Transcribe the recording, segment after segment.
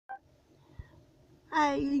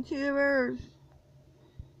Hey, YouTubers!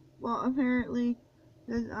 Well, apparently,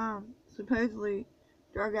 this, supposedly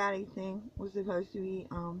drug addict thing was supposed to be,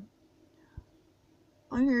 on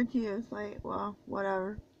here too. It's like, well,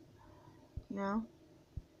 whatever. You know?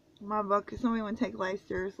 In my book, cause somebody wouldn't take life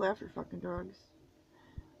seriously after fucking drugs.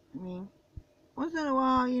 I mean, once in a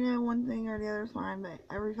while, you know, one thing or the other is fine, but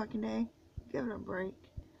every fucking day, give it a break.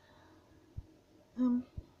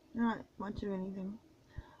 Not much of anything.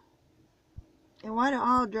 And why do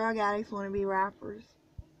all drug addicts want to be rappers?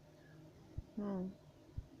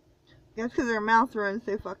 Guess because their mouth runs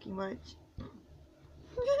so fucking much.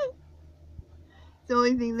 It's the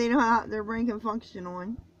only thing they know how their brain can function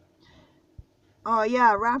on. Oh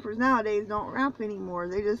yeah, rappers nowadays don't rap anymore.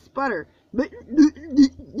 They just sputter. Like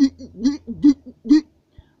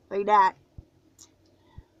that.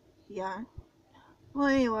 Yeah. Well,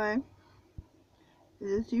 anyway. This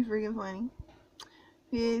is too freaking funny.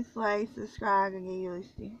 Please like, subscribe, and get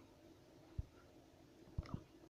used to.